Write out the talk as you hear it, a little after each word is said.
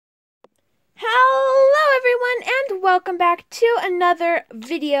welcome back to another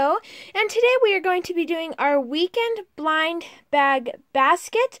video, and today we are going to be doing our weekend blind bag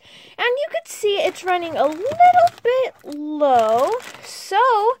basket, and you could see it's running a little bit low, so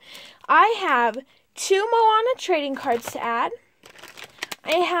I have 2 Moana trading cards to add.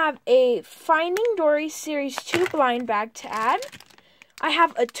 I have a Finding Dory Series 2 blind bag to add. I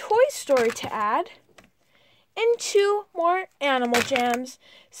have a Toy Story to add. And 2 more Animal Jams.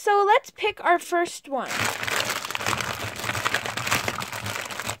 So let's pick our first one.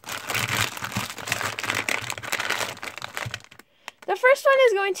 The first one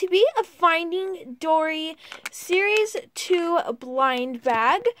is going to be a Finding Dory Series 2 blind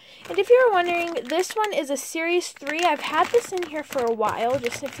bag. And if you were wondering, this one is a Series 3. I've had this in here for a while,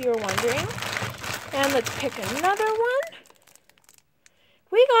 just if you were wondering. And let's pick another one.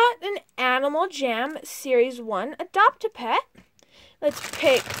 We got an Animal Jam Series 1 Adopt-A-Pet. Let's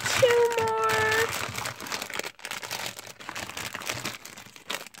pick 2 more.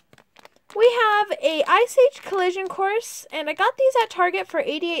 We have a Ice Age Collision Course, and I got these at Target for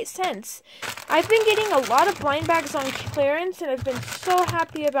 88 cents. I've been getting a lot of blind bags on clearance, and I've been so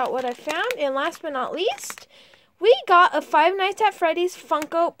happy about what I found. And last but not least, we got a Five Nights at Freddy's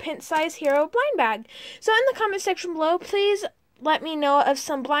Funko Pint-Size Hero blind bag. So in the comment section below, please let me know of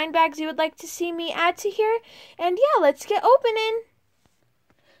some blind bags you would like to see me add to here. And yeah, let's get opening.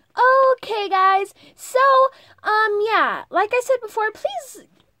 Okay, guys. So, yeah, like I said before, please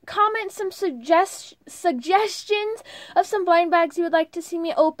comment some suggestions of some blind bags you would like to see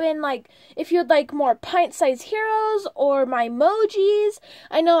me open. Like, if you would like more pint-sized heroes or my emojis.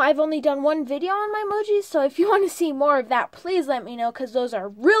 I know I've only done one video on my emojis, so if you want to see more of that, please let me know, because those are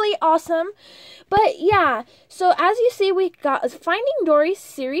really awesome. But yeah, so as you see, we got a Finding Dory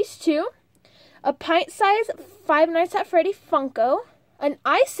Series 2, a pint-size Five Nights at Freddy Funko, an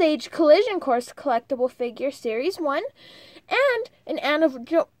Ice Age Collision Course collectible figure Series 1, and an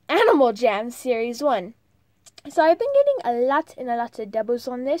Animal Jam Series 1. So I've been getting a lot of doubles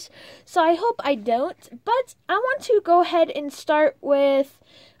on this, so I hope I don't. But I want to go ahead and start with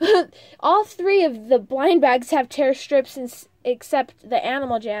all 3 of the blind bags have tear strips except the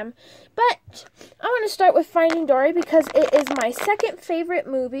Animal Jam. But I want to start with Finding Dory because it is my second favorite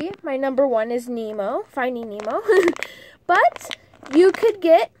movie. My number 1 is Nemo, Finding Nemo. But you could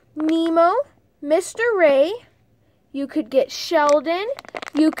get Nemo, Mr. Ray, you could get Sheldon,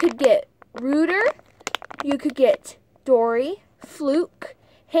 you could get Rooter, you could get Dory, Fluke,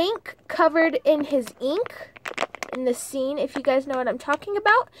 Hank covered in his ink in the scene, if you guys know what I'm talking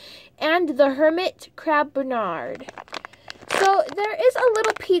about, and the Hermit Crab Bernard. So there is a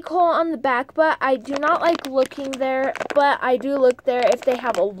little peek hole on the back, but I do not like looking there, but I do look there if they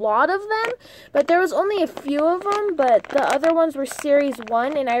have a lot of them. But there was only a few of them, but the other ones were Series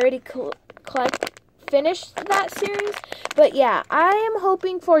 1, and I already finished that series. But yeah, I am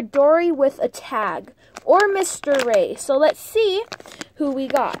hoping for Dory with a tag, or Mr. Ray. So let's see who we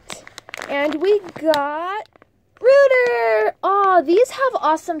got. And we got Rooter! Oh, these have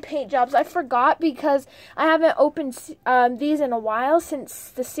awesome paint jobs. I forgot because I haven't opened these in a while since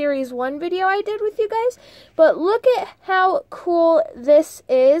the Series 1 video I did with you guys. But look at how cool this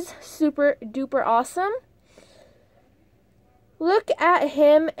is. Super duper awesome. Look at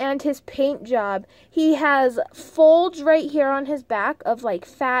him and his paint job. He has folds right here on his back of like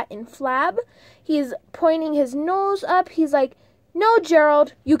fat and flab. He's pointing his nose up. He's like, "No,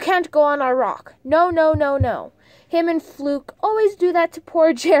 Gerald, you can't go on our rock. No, no, no, no." Him and Fluke always do that to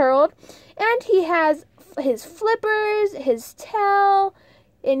poor Gerald. And he has his flippers, his tail,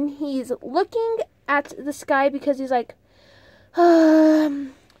 and he's looking at the sky because he's like,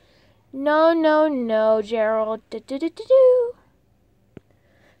 no, no, no, Gerald. Do-do-do-do-do.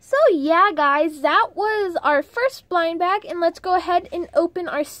 So yeah, guys, that was our first blind bag, and let's go ahead and open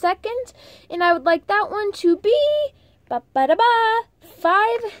our second. And I would like that one to be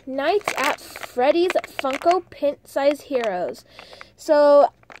Five Nights at Freddy's Funko Pint-Size Heroes.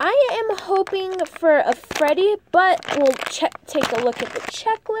 So I am hoping for a Freddy, but we'll take a look at the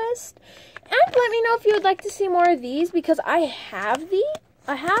checklist. And let me know if you would like to see more of these, because I have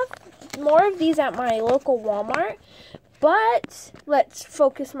more of these at my local Walmart. But let's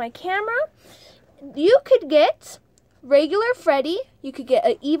focus my camera. You could get regular Freddy, you could get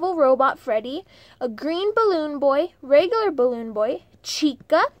an evil robot Freddy, a green balloon boy, regular balloon boy,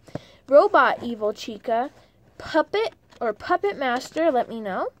 Chica, robot evil Chica, puppet or puppet master, let me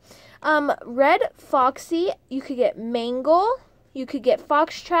know. Red Foxy, you could get Mangle, you could get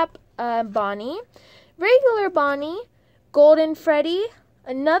Foxtrap Bonnie, regular Bonnie, Golden Freddy,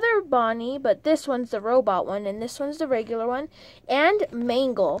 another Bonnie, but this one's the robot one, and this one's the regular one, and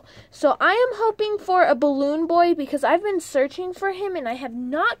Mangle. So I am hoping for a balloon boy because I've been searching for him and I have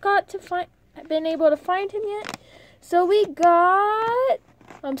not been able to find him yet. So we got,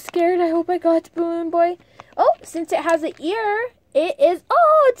 I'm scared, I hope I got balloon boy. Oh, since it has an ear, it's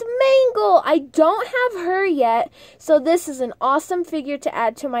Mangle. I don't have her yet, so this is an awesome figure to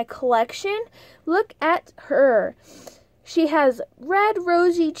add to my collection. Look at her. She has red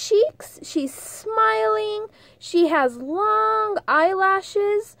rosy cheeks, she's smiling, she has long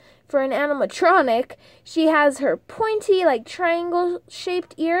eyelashes for an animatronic, she has her pointy, like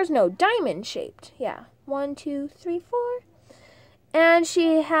triangle-shaped ears, no, diamond-shaped, yeah, 1, 2, 3, 4, and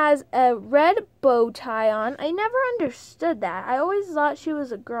she has a red bow tie on. I never understood that. I always thought she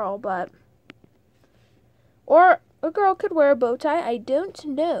was a girl, or a girl could wear a bow tie, I don't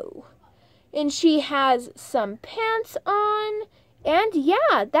know. And she has some pants on. And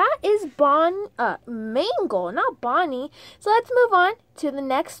yeah, that is Mangle, not Bonnie. So let's move on to the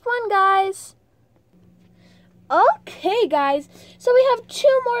next one, guys. Okay, guys. So we have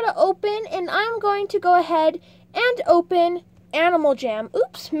 2 more to open. And I'm going to go ahead and open Animal Jam.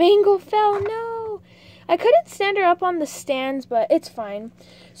 Oops, Mangle fell. No. I couldn't stand her up on the stands, but it's fine.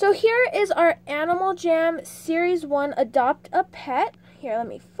 So here is our Animal Jam Series 1 Adopt a Pet. Here, let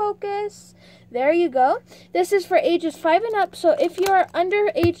me focus. There you go. This is for ages 5 and up. So if you're under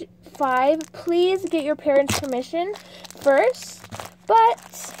age 5, please get your parents' permission first.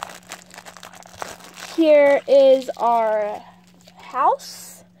 But here is our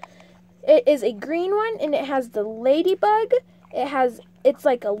house. It is a green one, and it has the ladybug. It's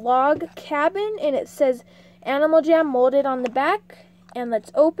like a log cabin, and it says Animal Jam molded on the back. And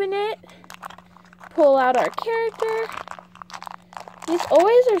let's open it. Pull out our character. These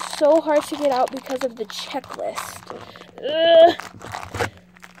always are so hard to get out because of the checklist. Ugh.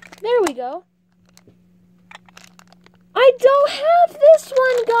 There we go. I don't have this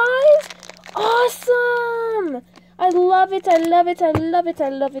one, guys. Awesome. I love it. I love it. I love it. I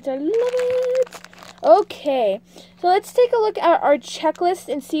love it. I love it. Okay. So let's take a look at our checklist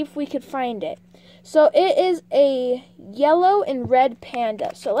and see if we could find it. So it is a yellow and red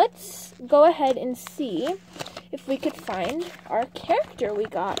panda. So let's go ahead and see if we could find our character we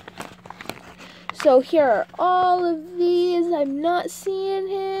got. So here are all of these. I'm not seeing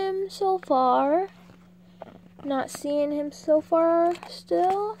him so far. Not seeing him so far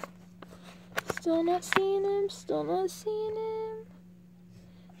still. Still not seeing him. Still not seeing him.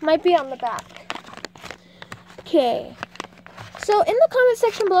 Might be on the back. Okay. So in the comment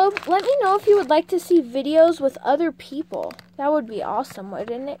section below, let me know if you would like to see videos with other people. That would be awesome,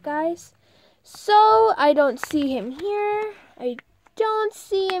 wouldn't it, guys? So, I don't see him here. I don't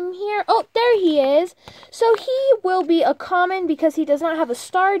see him here. Oh, there he is. So, he will be a common because he does not have a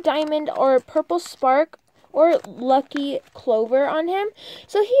star, diamond, or purple spark or lucky clover on him.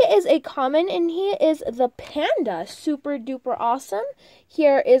 So, he is a common, and he is the panda. Super duper awesome.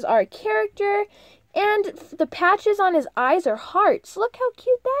 Here is our character. And the patches on his eyes are hearts. Look how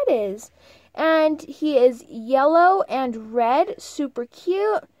cute that is. And he is yellow and red. Super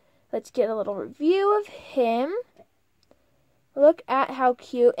cute. Let's get a little review of him. Look at how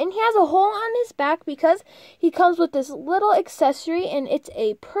cute. And he has a hole on his back because he comes with this little accessory, and it's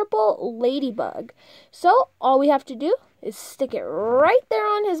a purple ladybug. So all we have to do is stick it right there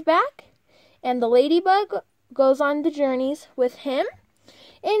on his back, and the ladybug goes on the journeys with him.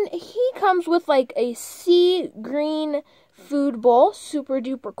 And he comes with like a sea green food bowl. Super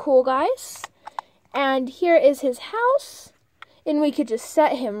duper cool, guys. And here is his house. And we could just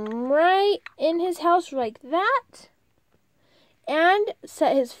set him right in his house like that. And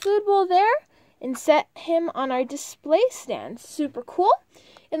set his food bowl there. And set him on our display stand. Super cool.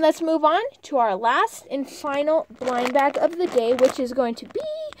 And let's move on to our last and final blind bag of the day, which is going to be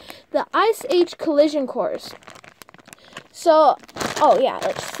the Ice Age Collision Course. So, oh yeah,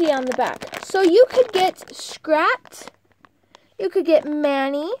 let's see on the back. So you could get Scrat, you could get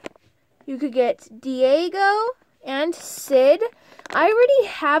Manny, you could get Diego, and Sid. I already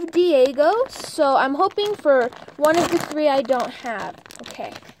have Diego, so I'm hoping for one of the 3 I don't have.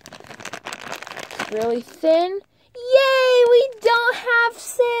 Okay. It's really thin. Yay! We don't have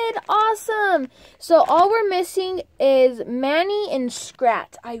Sid! Awesome! So all we're missing is Manny and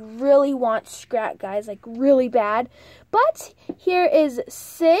Scrat. I really want Scrat, guys, like really bad. But here is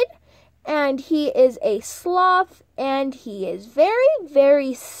Sid, and he is a sloth, and he is very,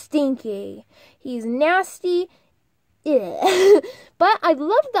 very stinky. He's nasty. But I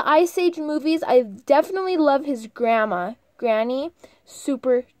love the Ice Age movies. I definitely love his Granny.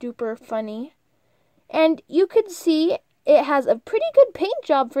 Super duper funny. And you could see it has a pretty good paint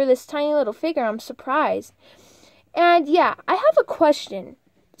job for this tiny little figure. I'm surprised. And yeah, I have a question.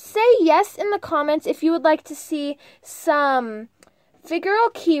 Say yes in the comments if you would like to see some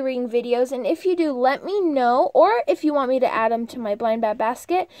figural keyring videos, and if you do, let me know, or if you want me to add them to my blind bag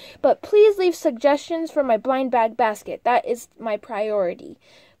basket. But please leave suggestions for my blind bag basket. That is my priority.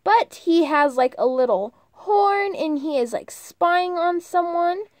 But he has like a little horn, and he is like spying on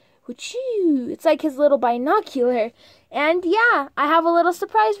someone. Wachoo! It's like his little binocular. And yeah, I have a little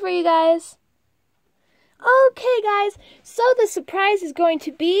surprise for you guys. Okay, guys, so the surprise is going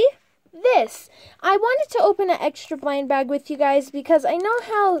to be this. I wanted to open an extra blind bag with you guys because I know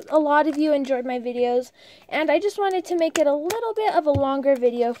how a lot of you enjoyed my videos, and I just wanted to make it a little bit of a longer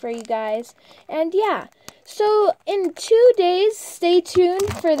video for you guys. And yeah, so in 2 days, stay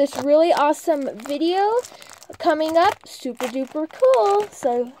tuned for this really awesome video coming up. Super duper cool.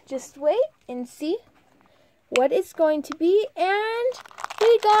 So just wait and see what it's going to be. And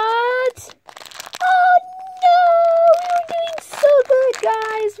we got... Oh no! We were doing so good,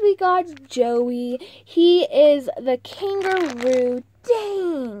 guys. We got Joey. He is the kangaroo.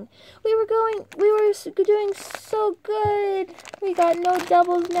 Dang. We were doing so good. We got no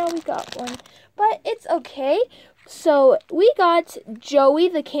doubles, now we got one. But it's okay. So we got Joey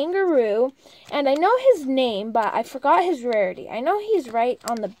the kangaroo, and I know his name, but I forgot his rarity. I know he's right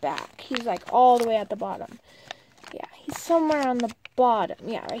on the back. He's like all the way at the bottom. Yeah, he's somewhere on the bottom.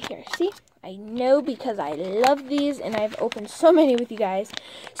 Yeah, right here. See? I know because I love these, and I've opened so many with you guys.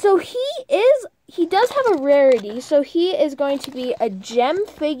 So he does have a rarity, so he is going to be a gem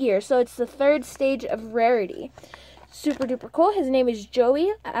figure. So it's the 3rd stage of rarity. Super duper cool. His name is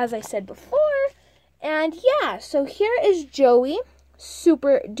Joey, as I said before. And yeah, so here is Joey.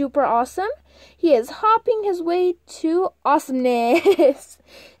 Super duper awesome. He is hopping his way to awesomeness.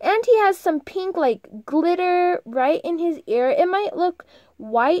 And he has some pink like glitter right in his ear. It might look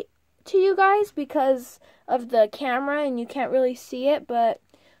white to you guys because of the camera and you can't really see it, but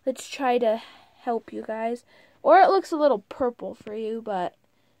let's try to help you guys. Or it looks a little purple for you, but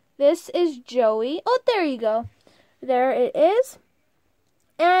this is Joey. Oh, there you go. There it is.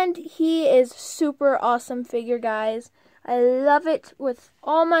 And he is super awesome figure, guys. I love it with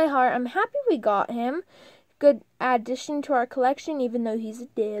all my heart. I'm happy we got him. Good addition to our collection, even though he's a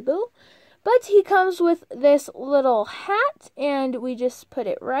double. But he comes with this little hat, and we just put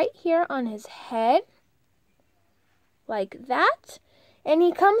it right here on his head, like that. And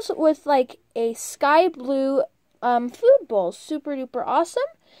he comes with like a sky blue food bowl, super duper awesome.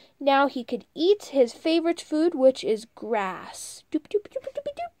 Now he could eat his favorite food, which is grass. Doop, doop, doop, doop,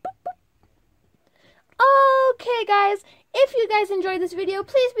 doop, doop, boop. Okay, guys, if you guys enjoyed this video,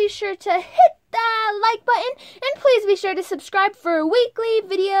 please be sure to hit that like button, and please be sure to subscribe for weekly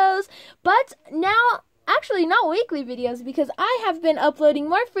videos. But now, actually not weekly videos, because I have been uploading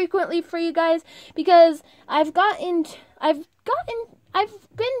more frequently for you guys, because I've been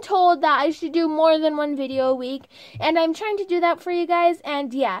told that I should do more than one video a week, and I'm trying to do that for you guys.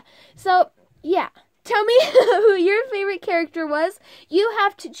 And yeah, so yeah, tell me who your favorite character was. You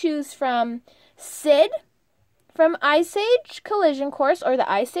have to choose from Sid from Ice Age Collision Course, or the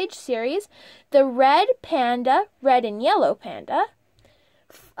Ice Age series, the red panda, red and yellow panda,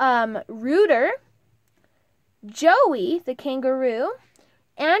 Rooter, Joey the kangaroo,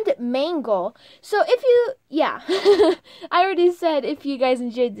 and Mangle. So if you, yeah, I already said if you guys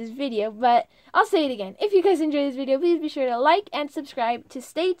enjoyed this video, but I'll say it again. If you guys enjoyed this video, please be sure to like and subscribe to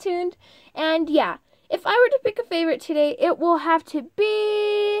stay tuned. And yeah, if I were to pick a favorite today, it will have to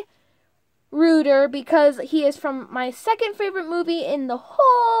be Rooter, because he is from my 2nd favorite movie in the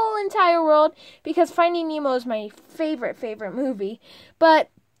whole entire world, because Finding Nemo is my favorite movie. But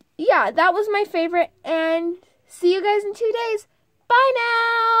yeah, that was my favorite, and see you guys in 2 days. Bye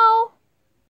now!